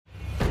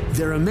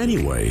There are many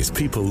ways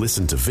people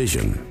listen to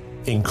Vision,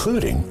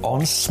 including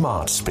on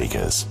smart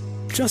speakers.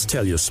 Just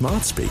tell your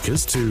smart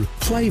speakers to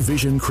play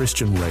Vision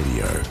Christian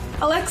Radio.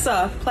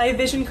 Alexa, play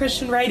Vision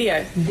Christian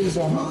Radio.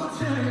 Vision.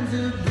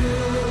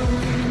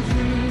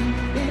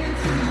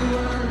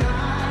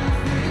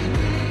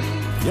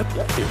 Yep,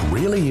 it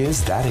really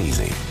is that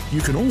easy. You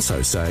can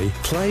also say,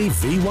 play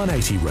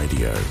V180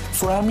 Radio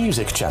for our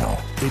music channel.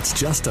 It's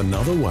just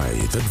another way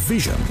that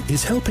Vision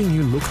is helping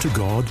you look to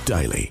God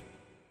daily.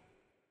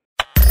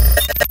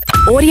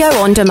 Audio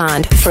on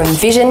demand from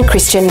Vision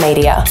Christian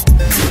Media.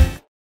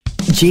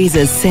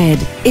 Jesus said,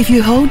 "If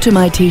you hold to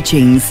my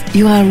teachings,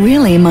 you are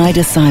really my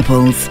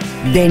disciples.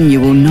 Then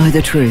you will know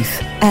the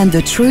truth, and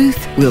the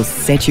truth will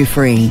set you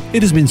free."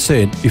 It has been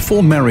said,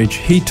 before marriage,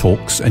 he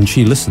talks and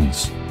she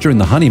listens. During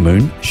the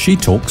honeymoon, she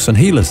talks and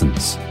he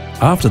listens.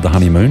 After the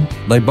honeymoon,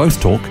 they both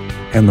talk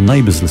and the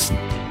neighbours listen.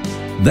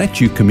 That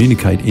you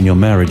communicate in your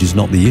marriage is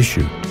not the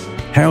issue.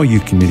 How you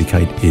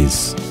communicate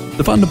is.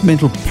 The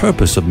fundamental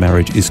purpose of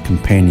marriage is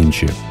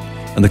companionship.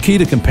 And the key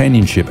to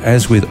companionship,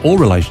 as with all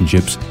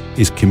relationships,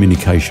 is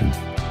communication.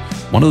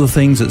 One of the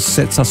things that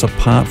sets us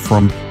apart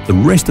from the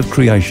rest of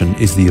creation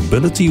is the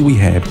ability we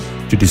have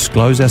to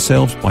disclose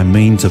ourselves by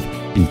means of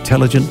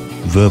intelligent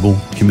verbal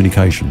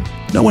communication.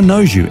 No one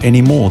knows you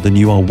any more than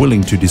you are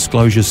willing to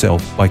disclose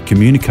yourself by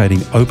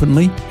communicating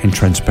openly and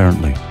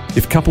transparently.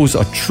 If couples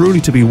are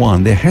truly to be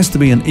one, there has to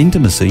be an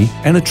intimacy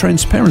and a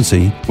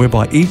transparency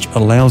whereby each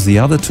allows the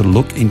other to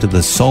look into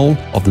the soul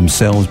of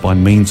themselves by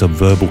means of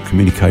verbal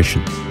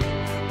communication.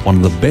 One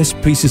of the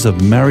best pieces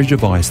of marriage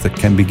advice that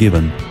can be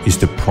given is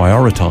to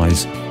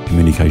prioritize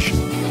communication.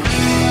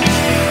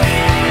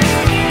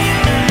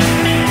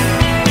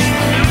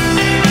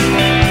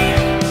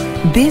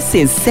 This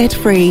is Set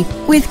Free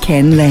with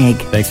Ken Legg.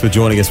 Thanks for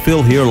joining us.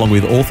 Phil here along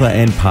with author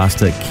and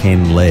pastor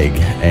Ken Legg.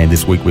 And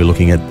this week we're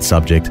looking at the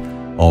subject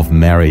of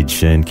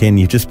marriage. And Ken,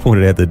 you just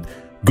pointed out that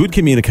good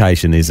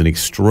communication is an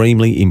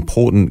extremely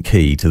important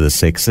key to the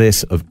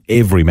success of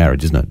every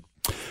marriage, isn't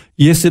it?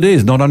 Yes, it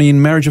is. Not only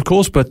in marriage, of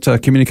course, but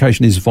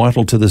communication is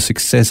vital to the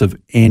success of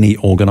any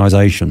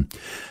organisation.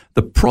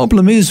 The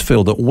problem is,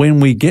 Phil, that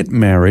when we get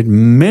married,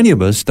 many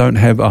of us don't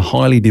have a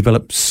highly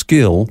developed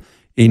skill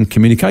in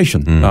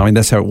communication. I mean,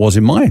 that's how it was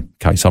in my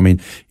case. I mean,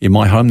 in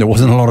my home, there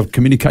wasn't a lot of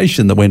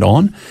communication that went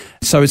on.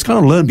 So it's kind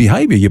of learned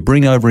behaviour. You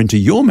bring over into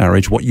your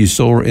marriage what you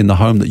saw in the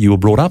home that you were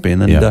brought up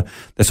in, and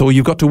that's all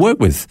you've got to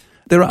work with.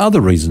 There are other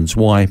reasons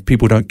why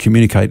people don't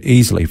communicate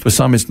easily. For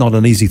some, it's not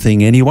an easy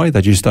thing anyway.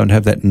 They just don't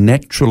have that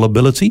natural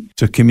ability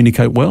to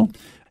communicate well,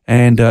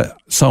 and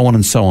so on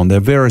and so on. There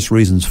are various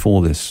reasons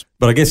for this.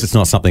 But I guess it's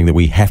not something that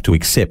we have to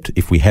accept.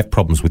 If we have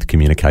problems with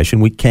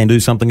communication, we can do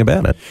something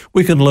about it.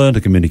 We can learn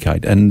to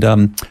communicate. And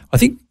I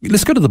think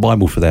let's go to the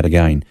Bible for that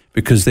again,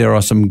 because there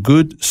are some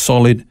good,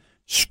 solid,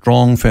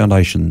 strong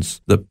foundations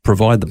that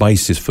provide the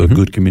basis for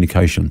good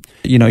communication.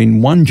 You know,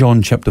 in 1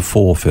 John chapter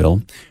 4,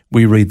 Phil,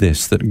 we read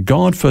this, that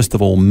God, first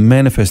of all,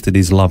 manifested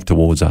his love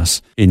towards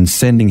us in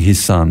sending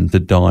his Son to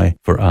die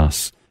for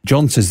us.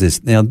 John says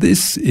this, now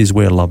this is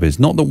where love is,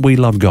 not that we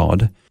love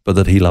God, but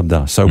that he loved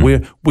us. So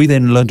we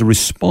then learn to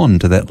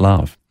respond to that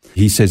love.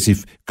 He says,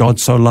 if God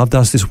so loved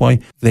us this way,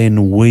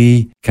 then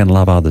we can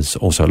love others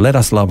also. Let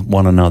us love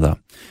one another.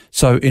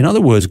 So in other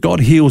words,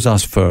 God heals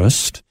us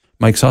first,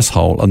 makes us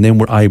whole, and then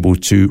we're able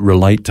to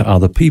relate to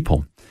other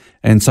people.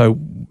 And so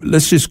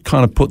let's just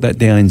kind of put that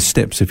down in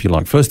steps, if you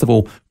like. First of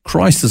all,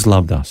 Christ has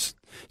loved us.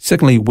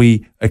 Secondly,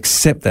 we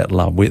accept that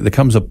love. There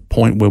comes a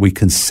point where we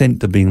consent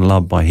to being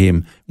loved by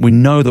him. We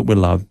know that we're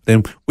loved.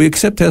 Then we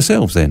accept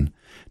ourselves then.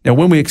 Now,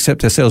 when we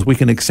accept ourselves, we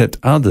can accept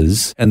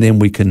others, and then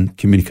we can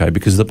communicate,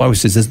 because the Bible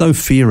says there's no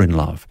fear in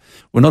love.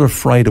 We're not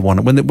afraid of one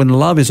another. When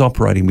love is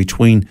operating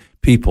between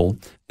people,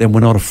 then we're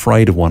not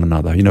afraid of one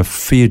another. You know,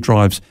 fear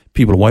drives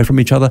people away from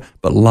each other,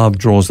 but love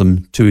draws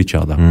them to each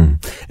other.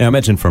 Now,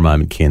 imagine for a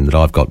moment, Ken, that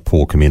I've got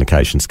poor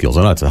communication skills.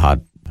 I know it's a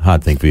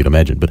hard thing for you to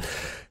imagine, but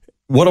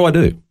what do I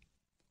do?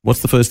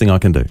 What's the first thing I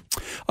can do?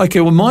 Okay,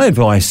 well, my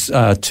advice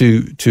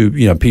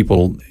to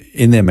people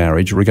in their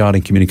marriage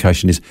regarding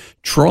communication is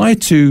try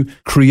to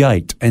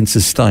create and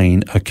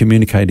sustain a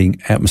communicating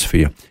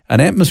atmosphere, an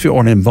atmosphere or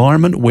an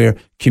environment where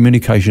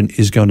communication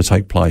is going to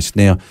take place.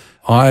 Now,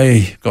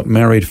 I got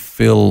married,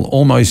 Phil,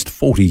 almost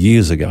 40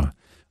 years ago.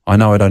 I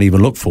know I don't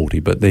even look 40,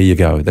 but there you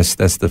go. That's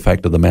the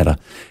fact of the matter.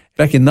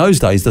 Back in those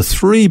days, the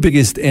three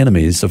biggest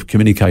enemies of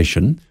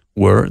communication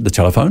were the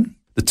telephone,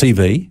 the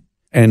TV,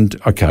 and,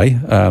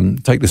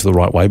 take this the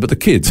right way, but the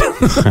kids.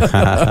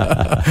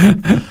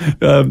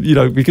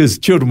 Because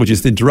children would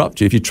just interrupt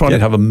you if you're trying to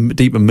have a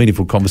deep and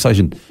meaningful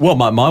conversation. Well,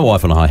 my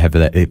wife and I have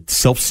that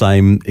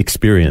self-same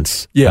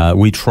experience. Yeah.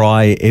 We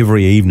try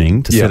every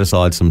evening to set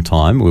aside some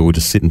time where we'll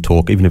just sit and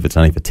talk, even if it's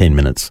only for 10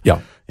 minutes.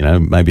 Yeah.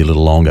 Maybe a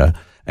little longer.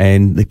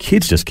 And the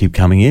kids just keep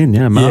coming in,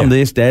 mum,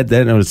 this, dad,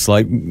 that. And it's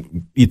like,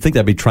 you'd think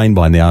they'd be trained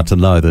by now to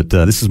know that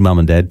this is mum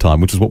and dad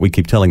time, which is what we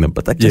keep telling them.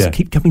 But they just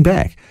keep coming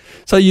back.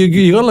 So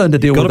you got to learn to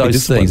deal with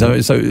those things.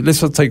 So let's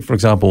take, for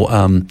example,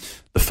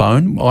 the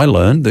phone. I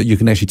learned that you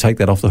can actually take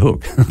that off the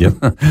hook. Yep,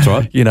 that's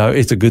right.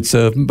 It's a good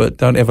servant, but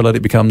don't ever let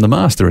it become the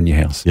master in your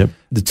house. Yep.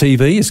 The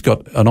TV, it's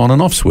got an on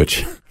and off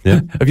switch.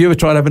 Yeah. Have you ever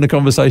tried having a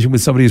conversation with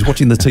somebody who's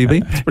watching the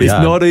TV? It's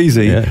not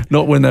easy,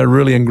 not when they're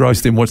really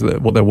engrossed in what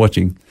they're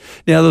watching.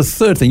 Now, the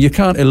third thing, you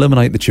can't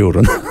eliminate the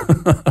children.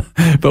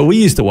 But we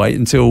used to wait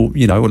until,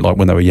 like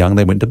when they were young,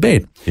 they went to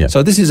bed. Yeah.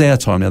 So this is our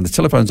time now. The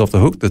telephone's off the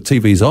hook, the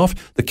TV's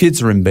off, the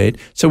kids are in bed.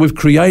 So we've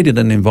created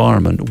an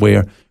environment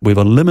where we've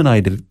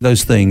eliminated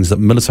those things that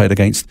militate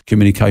against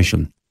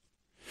communication.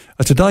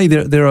 Today,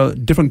 there are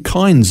different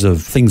kinds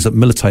of things that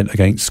militate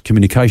against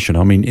communication.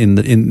 I mean,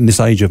 in this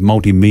age of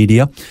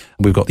multimedia,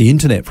 we've got the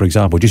internet, for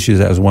example. Just use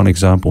that as one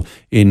example.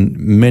 In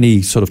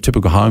many sort of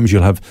typical homes,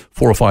 you'll have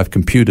 4 or 5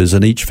 computers,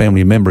 and each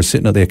family member is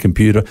sitting at their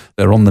computer.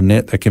 They're on the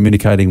net. They're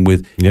communicating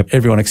with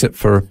everyone except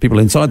for people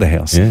inside the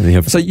house. Yeah,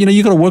 so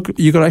you got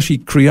to actually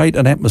create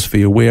an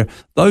atmosphere where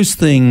those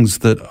things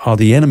that are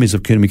the enemies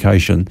of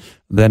communication,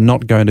 they're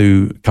not going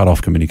to cut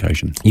off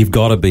communication. You've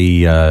got to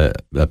be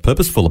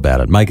purposeful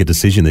about it. Make a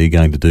decision that you're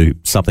going to do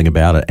something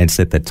about it and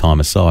set that time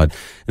aside.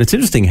 And it's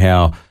interesting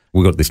how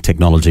we've got this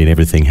technology and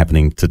everything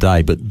happening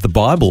today, but the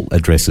Bible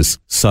addresses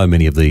so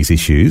many of these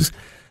issues,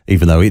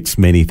 even though it's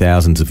many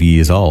thousands of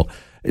years old.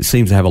 It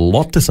seems to have a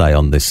lot to say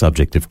on this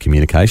subject of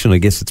communication. I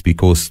guess it's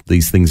because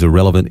these things are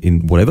relevant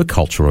in whatever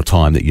culture or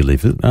time that you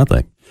live in, aren't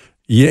they?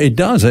 Yeah, it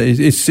does.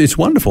 It's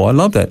wonderful. I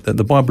love that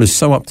the Bible is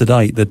so up to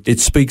date that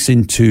it speaks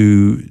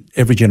into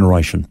every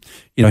generation.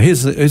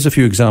 Here's a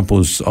few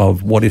examples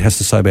of what it has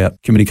to say about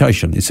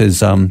communication. It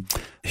says,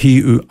 he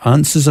who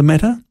answers a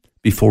matter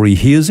before he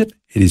hears it,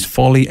 it is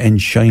folly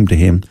and shame to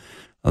him.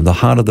 And the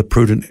heart of the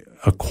prudent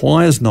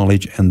acquires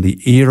knowledge, and the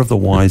ear of the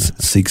wise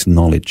seeks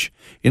knowledge.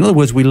 In other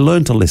words, we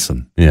learn to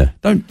listen. Yeah.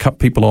 Don't cut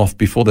people off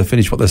before they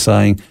finish what they're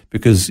saying,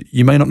 because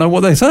you may not know what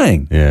they're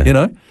saying. Yeah.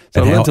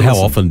 So and how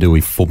often do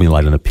we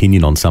formulate an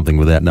opinion on something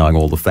without knowing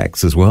all the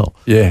facts as well?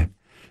 Yeah.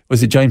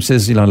 Was it James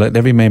says, let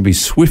every man be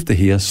swift to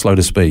hear, slow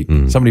to speak.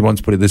 Somebody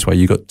once put it this way: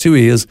 you got 2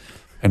 ears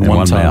and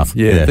one tongue. Mouth.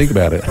 Yeah, think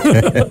about it.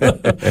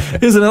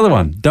 Here's another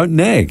one: don't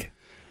nag.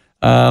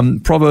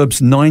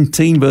 Proverbs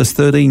 19 verse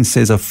 13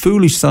 says, a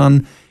foolish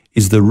son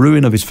is the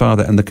ruin of his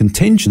father, and the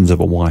contentions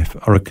of a wife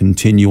are a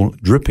continual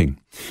dripping.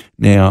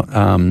 Now,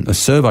 a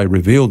survey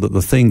revealed that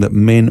the thing that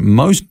men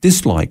most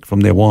dislike from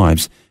their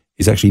wives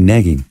is actually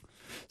nagging.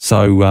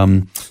 So,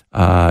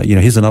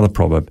 here's another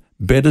proverb: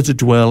 better to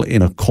dwell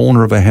in a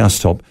corner of a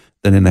housetop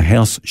than in a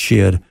house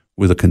shared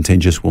with a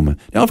contentious woman.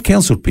 Now, I've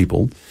counseled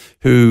people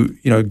who,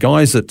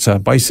 guys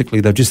that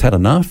basically they've just had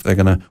enough. They're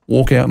going to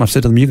walk out, and I've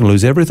said to them, you're going to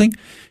lose everything.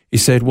 He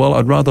said, well,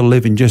 I'd rather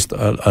live in just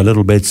a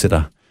little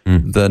bedsitter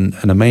than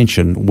in a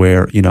mansion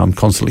where, I'm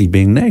constantly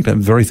being nagged. That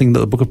very thing that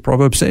the book of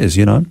Proverbs says,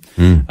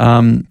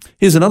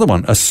 Here's another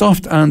one: a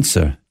soft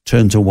answer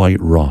turns away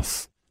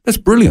wrath. That's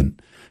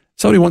brilliant.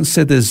 Somebody once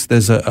said there's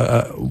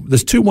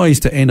 2 ways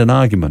to end an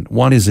argument.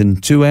 One is in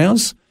 2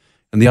 hours,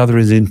 and the other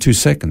is in 2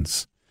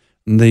 seconds.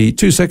 And the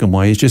 2-second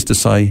way is just to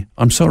say,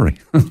 I'm sorry.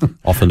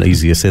 Often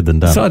easier said than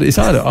done. It's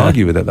hard to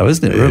argue with that, though,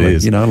 isn't it, really?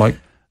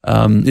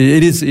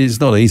 It is. It's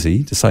not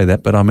easy to say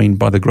that, but I mean,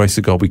 by the grace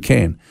of God, we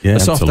can. Yeah, a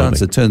soft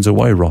answer turns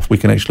away wrath. We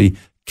can actually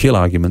kill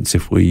arguments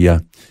if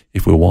we're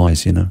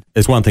wise,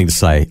 There's one thing to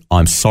say,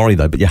 I'm sorry,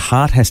 though, but your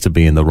heart has to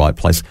be in the right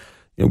place.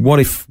 What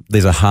if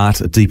there's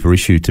a deeper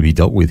issue to be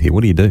dealt with here?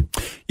 What do you do?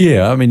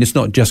 Yeah, I mean, it's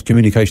not just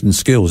communication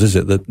skills, is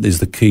it, that is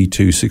the key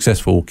to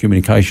successful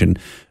communication.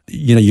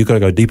 You've got to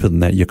go deeper than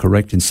that. You're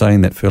correct in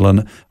saying that, Phil.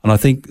 And I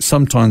think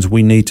sometimes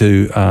we need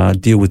to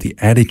deal with the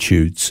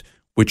attitudes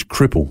which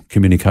cripple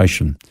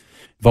communication.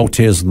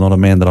 Voltaire's not a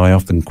man that I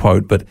often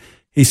quote, but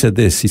he said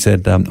this. He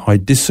said, I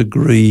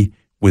disagree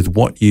with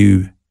what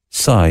you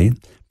say,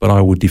 but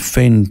I will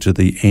defend to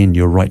the end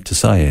your right to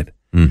say it.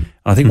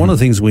 I think one of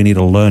the things we need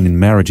to learn in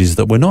marriage is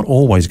that we're not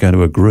always going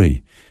to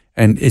agree,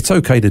 and it's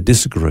okay to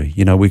disagree.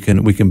 We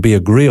can be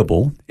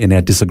agreeable in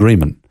our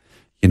disagreement.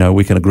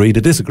 We can agree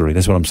to disagree.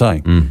 That's what I'm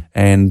saying.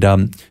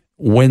 And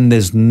when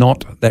there's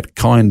not that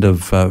kind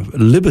of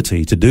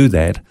liberty to do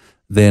that,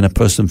 then a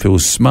person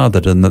feels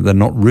smothered and that they're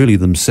not really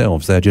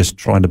themselves. They're just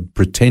trying to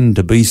pretend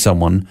to be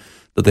someone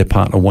that their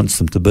partner wants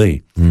them to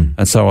be.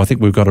 And so I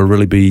think we've got to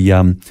really be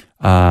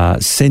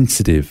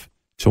sensitive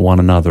to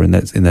one another in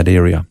that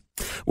area.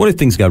 What if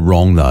things go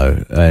wrong,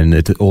 though, and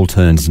it all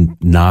turns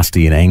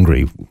nasty and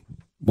angry?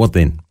 What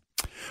then?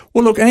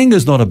 Well, look,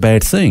 anger's not a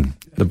bad thing.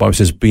 The Bible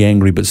says, be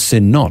angry, but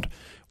sin not.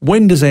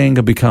 When does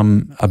anger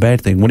become a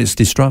bad thing? When it's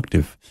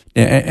destructive.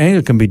 Now,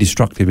 anger can be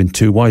destructive in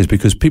 2 ways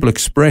because people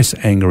express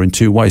anger in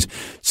 2 ways.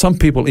 Some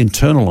people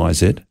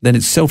internalize it, then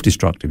it's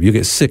self-destructive. You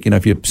get sick,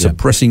 if you're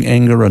suppressing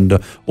anger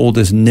and all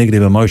this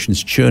negative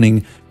emotions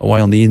churning away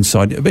on the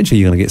inside,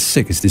 eventually you're going to get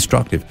sick. It's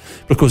destructive.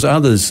 Because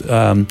others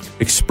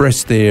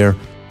express their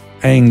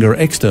anger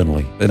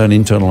externally. They don't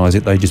internalize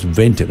it, they just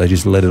vent it, they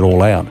just let it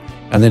all out.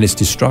 And then it's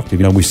destructive.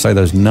 You know, we say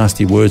those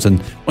nasty words,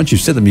 and once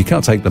you've said them, you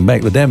can't take them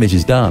back. The damage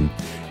is done.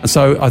 And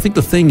so I think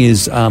the thing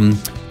is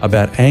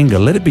about anger,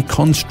 let it be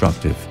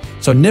constructive.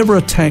 So never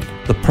attack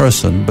the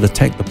person, but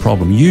attack the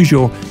problem. Use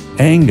your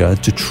anger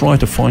to try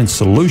to find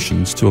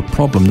solutions to a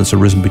problem that's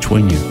arisen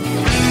between you.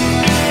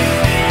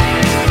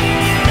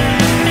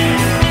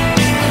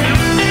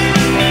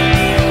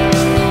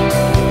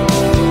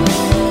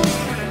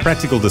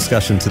 Practical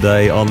discussion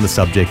today on the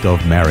subject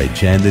of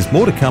marriage, and there's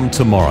more to come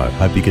tomorrow.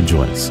 Hope you can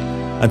join us.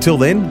 Until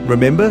then,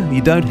 remember,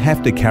 you don't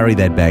have to carry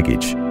that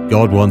baggage.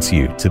 God wants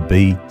you to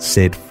be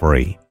set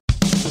free.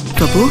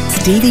 For books,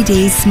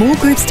 DVDs, small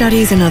group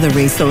studies and other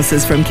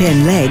resources from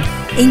Ken Legg,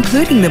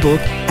 including the book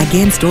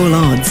Against All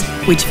Odds,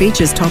 which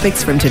features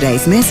topics from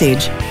today's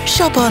message,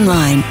 shop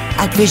online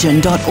at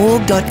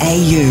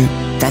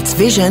vision.org.au. That's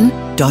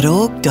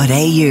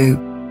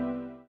vision.org.au.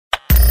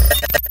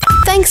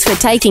 Thanks for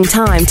taking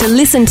time to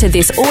listen to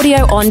this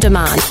audio on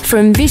demand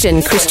from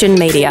Vision Christian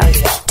Media.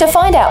 To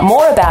find out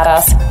more about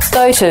us,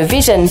 go to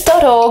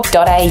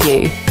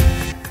vision.org.au.